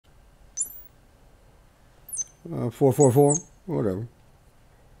444, whatever.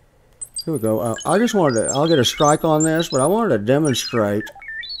 Here we go. I just wanted to, I'll get a strike on this, but I wanted to demonstrate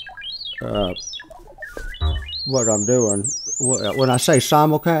what I'm doing. When I say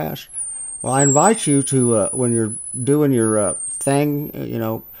simulcast, well, I invite you to, when you're doing your thing, you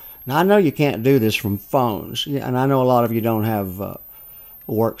know, now I know you can't do this from phones, and I know a lot of you don't have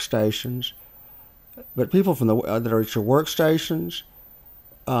workstations, but people from that are at your workstations,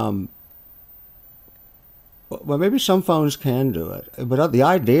 well, maybe some phones can do it, but the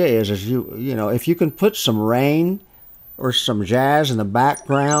idea is you know, if you can put some rain or some jazz in the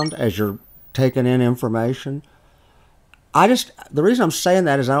background as you're taking in information. The reason I'm saying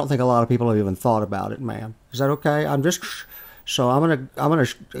that is I don't think a lot of people have even thought about it, ma'am. Is that okay? So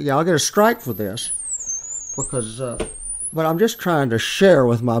yeah, I'll get a strike for this because, but I'm just trying to share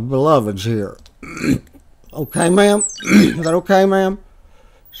with my beloveds here. Okay, ma'am? Is that okay, ma'am?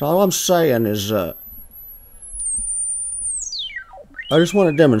 So all I'm saying is, I just want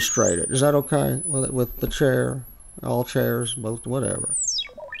to demonstrate it. Is that okay with the chair? All chairs, both, whatever.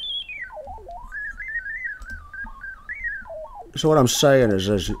 So what I'm saying is,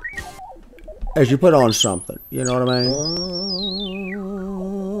 as you put on something, you know what I mean?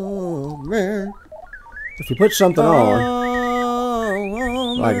 Oh, man. If you put something on,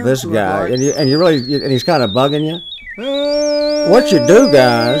 like this guy, and he's kind of bugging you, what you do,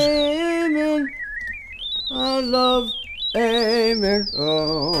 guys, I love amen.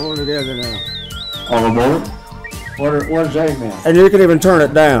 Oh, together now. All aboard? What is amen? And you can even turn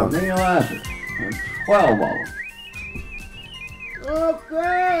it down. Then you'll ask it. 12 of them. Okay,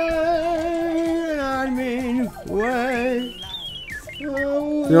 I mean, way. You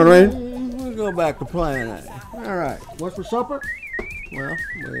know what I mean? We'll go back to playing that. All right. What's for supper? Well,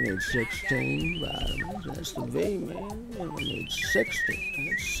 we need 16 vitamins. That's the V, man. And we need 60.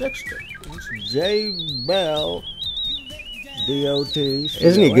 That's 60. That's J Bell. D-O-T.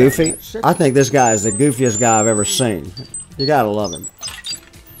 Isn't he goofy? I think this guy is the goofiest guy I've ever seen. You gotta love him.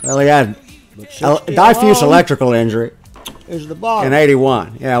 Well, he had diffuse electrical injury. Is the bottom. In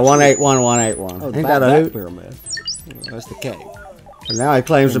 81. Yeah, 181, 181. Oh, Ain't that a hoot? pyramid. That's the cave. And now he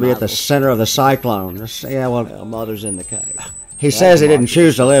claims to be at the center of the cyclone. Yeah, well, Mother's in the cave. He says he didn't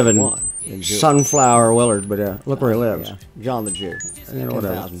choose to live in Sunflower Willard, but look where he lives. Yeah. John the Jew. You know,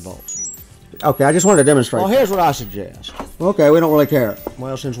 10,000 volts. Okay, I just wanted to demonstrate. Well, here's what I suggest. Okay, we don't really care.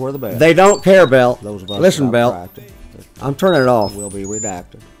 Well, since we're the best. They don't care, Bell. Those of us Listen, Bell. I'm turning it off. Will be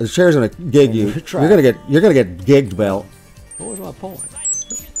redacted. The chair's gonna gig you. You're gonna get gigged, Bell. What was my point?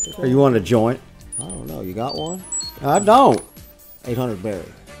 Or you want a joint? I don't know. You got one? I don't. 800 berry.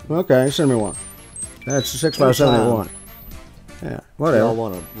 Okay, send me one. That's 6571. Yeah, whatever. Y'all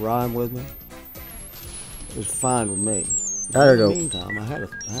want to rhyme with me? It's fine with me. There you go. In the meantime, I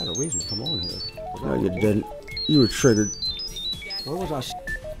had a reason to come on here. No, you didn't. You were triggered. Where was I?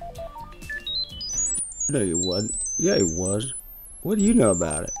 No, you wasn't. Yeah, he was. What do you know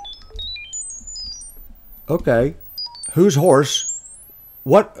about it? Okay. Whose horse?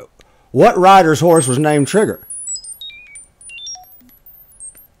 What rider's horse was named Trigger?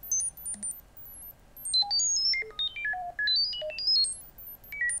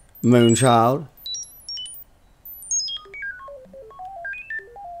 Moonchild.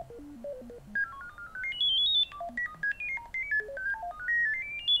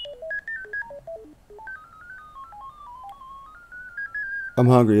 I'm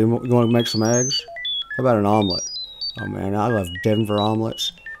hungry. You want to make some eggs? How about an omelet? Oh man, I love Denver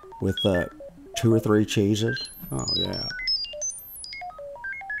omelets with 2 or 3 cheeses. Oh yeah.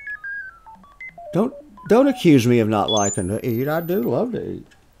 Don't accuse me of not liking to eat. I do love to eat.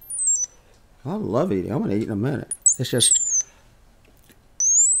 I love eating. I'm gonna eat in a minute. It's just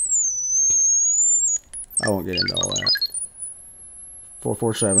I won't get into all that.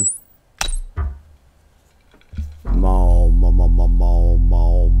 447. Mo mo mo mo mo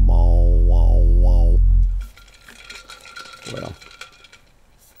mo mo mo. Well,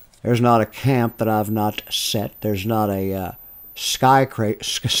 there's not a camp that I've not set. There's not a skyscraper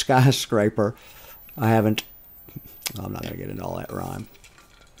I haven't. I'm not going to get into all that rhyme.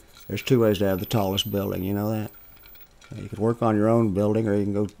 There's 2 ways to have the tallest building. You know that? You could work on your own building, or you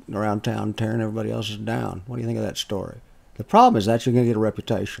can go around town tearing everybody else's down. What do you think of that story? The problem is that you're going to get a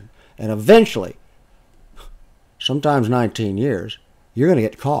reputation. And eventually, sometimes 19 years, you're going to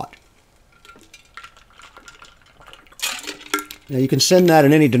get caught. Now, you can send that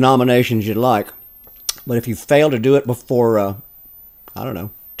in any denominations you'd like, but if you fail to do it before, I don't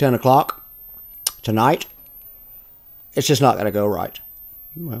know, 10 o'clock tonight, it's just not going to go right.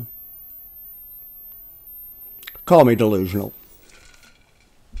 Well, call me delusional.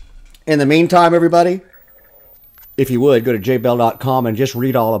 In the meantime, everybody, if you would, go to jbell.com and just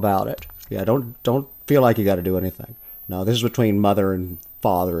read all about it. Yeah, don't feel like you got to do anything. No, this is between mother and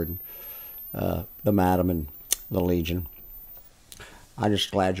father and the madam and the Legion. I'm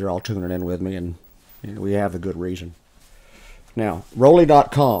just glad you're all tuning in with me, and we have a good reason. Now,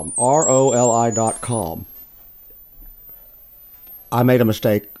 Rolly.com, ROLI.com. I made a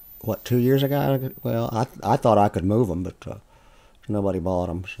mistake, what, 2 years ago? Well, I thought I could move them, but nobody bought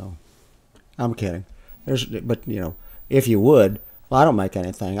them, so I'm kidding. But, you know, if you would, well, I don't make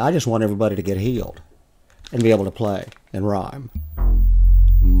anything. I just want everybody to get healed and be able to play and rhyme.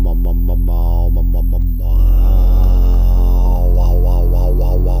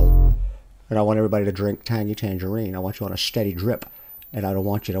 And I want everybody to drink Tangy Tangerine. I want you on a steady drip, and I don't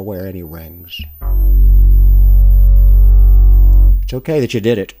want you to wear any rings. It's okay that you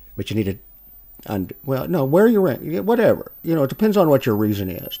did it, but you need to, well, no, wear your ring, whatever. You know, it depends on what your reason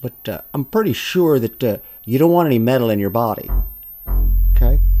is. But I'm pretty sure that you don't want any metal in your body,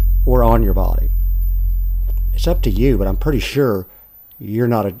 okay, or on your body. It's up to you, but I'm pretty sure you're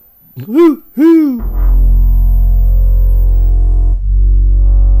not a woo-hoo.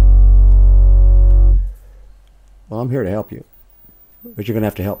 Well, I'm here to help you, but you're going to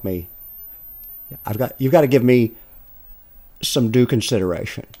have to help me. You've got to give me some due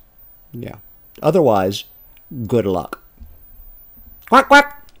consideration. Yeah. Otherwise, good luck. Quack,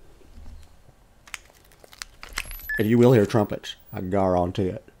 quack. And you will hear trumpets. I guarantee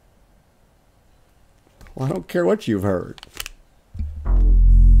it. Well, I don't care what you've heard.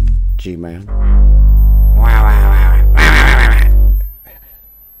 G-Man.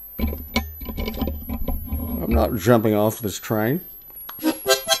 I'm not jumping off this train.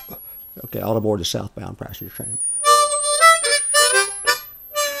 Okay, all aboard the southbound passenger train.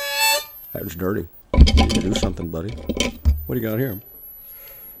 That was dirty. You need to do something, buddy. What do you got here?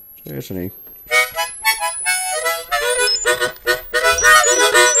 There's an E.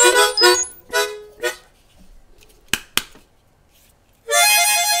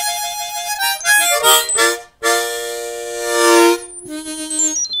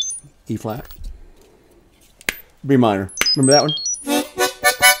 E flat. B minor. Remember that one?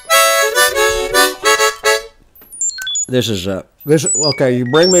 This is okay, you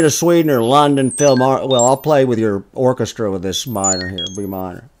bring me to Sweden or London, well, I'll play with your orchestra with this minor here, B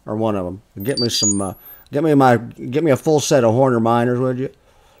minor, or one of them. Get me some, get me a full set of Horner minors, would you?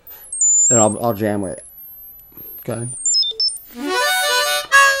 And I'll jam with it. Okay.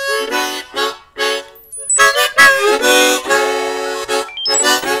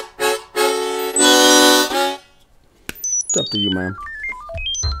 It's up to you, ma'am.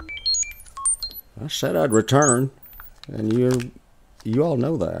 I said I'd return, and you all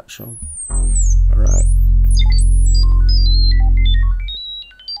know that, so all right.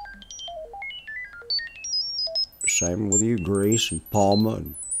 Same with you, Greece and Palma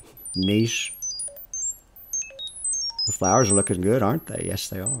and Nice. The flowers are looking good, aren't they? Yes,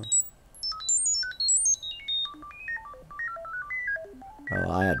 they are.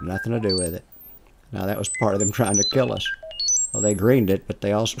 Well, I had nothing to do with it. Now, that was part of them trying to kill us. Well, they greened it, but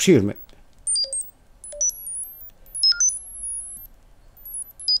they also... Excuse me.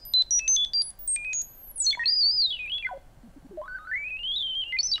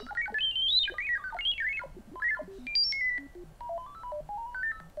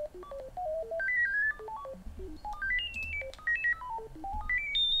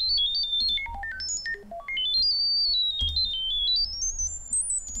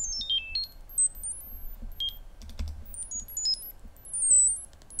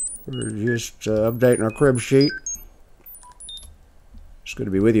 We're just updating our crib sheet. It's good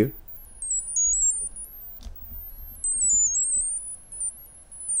to be with you.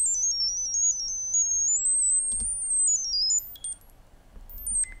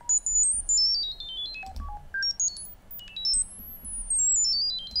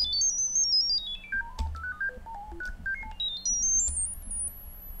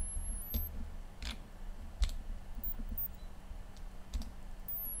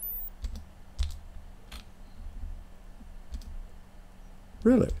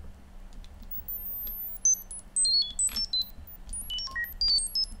 Really?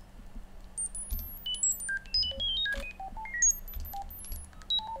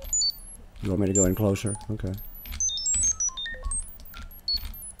 You want me to go in closer? Okay.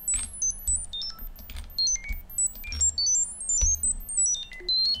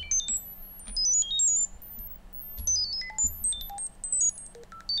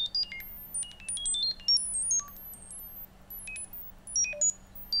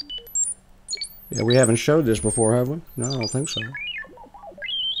 Yeah, we haven't showed this before, have we? No, I don't think so.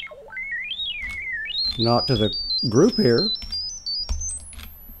 Not to the group here.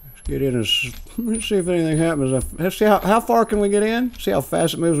 Let's get in and let's see if anything happens. Let's see how far can we get in? See how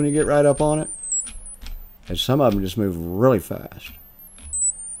fast it moves when you get right up on it? And some of them just move really fast.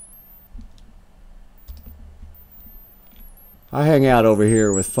 I hang out over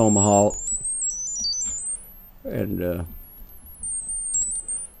here with Foamahalt. And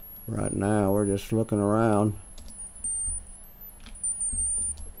right now we're just looking around.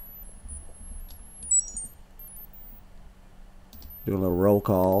 Do a little roll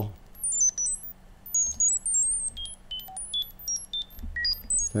call.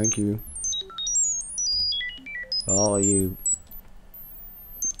 Thank you. All of you.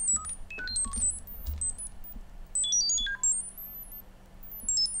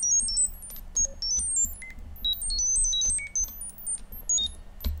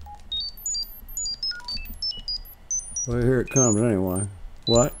 Well, here it comes anyway.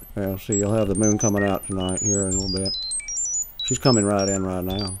 What? Well, see, you'll have the moon coming out tonight here in a little bit. She's coming right in right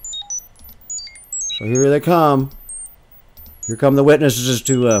now. So here they come. Here come the witnesses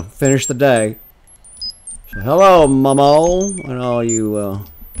to finish the day. So hello, Momo, and all you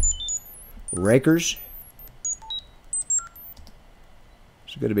rakers.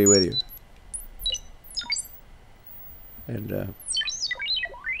 It's good to be with you. And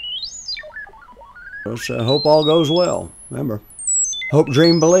let's hope all goes well. Remember, hope,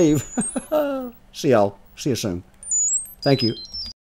 dream, believe. See y'all. See you soon. Thank you.